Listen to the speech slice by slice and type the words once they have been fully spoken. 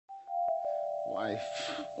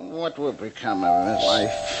Life. What will become of us?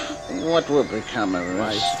 Life. What will become of us?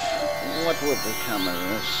 Life. What will become of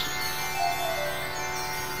us?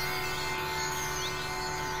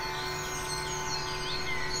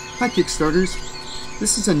 Hi Kickstarters!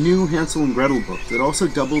 This is a new Hansel and Gretel book that also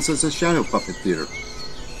doubles as a shadow puppet theater.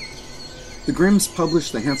 The Grimms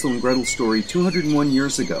published the Hansel and Gretel story 201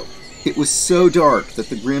 years ago. It was so dark that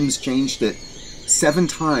the Grimms changed it 7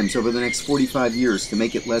 times over the next 45 years to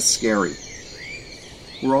make it less scary.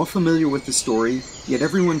 We're all familiar with the story, yet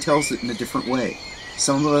everyone tells it in a different way.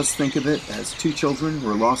 Some of us think of it as 2 children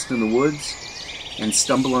who are lost in the woods and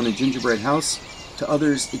stumble on a gingerbread house. To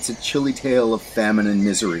others, it's a chilly tale of famine and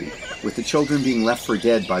misery, with the children being left for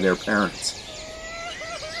dead by their parents.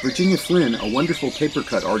 Virginia Flynn, a wonderful paper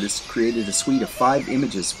cut artist, created a suite of 5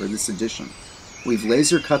 images for this edition. We've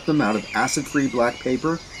laser cut them out of acid-free black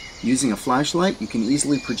paper. Using a flashlight, you can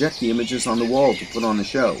easily project the images on the wall to put on a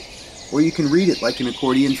show, or you can read it like an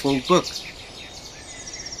accordion-full book.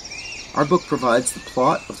 Our book provides the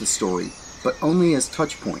plot of the story, but only as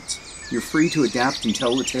touch points. You're free to adapt and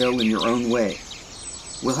tell the tale in your own way.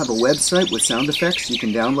 We'll have a website with sound effects you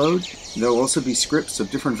can download. There'll also be scripts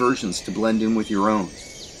of different versions to blend in with your own.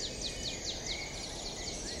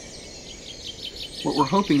 What we're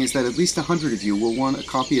hoping is that at least 100 of you will want a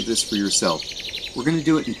copy of this for yourself. We're going to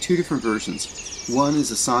do it in 2 different versions. One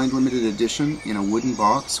is a signed limited edition in a wooden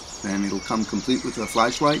box, and it'll come complete with a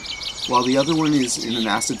flashlight, while the other one is in an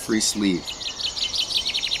acid-free sleeve.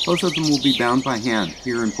 Both of them will be bound by hand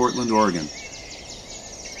here in Portland, Oregon.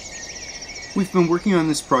 We've been working on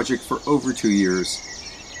this project for over 2 years.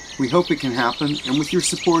 We hope it can happen, and with your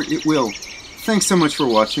support, it will. Thanks so much for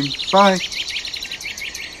watching. Bye!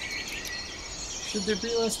 Should there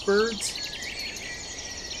be less birds?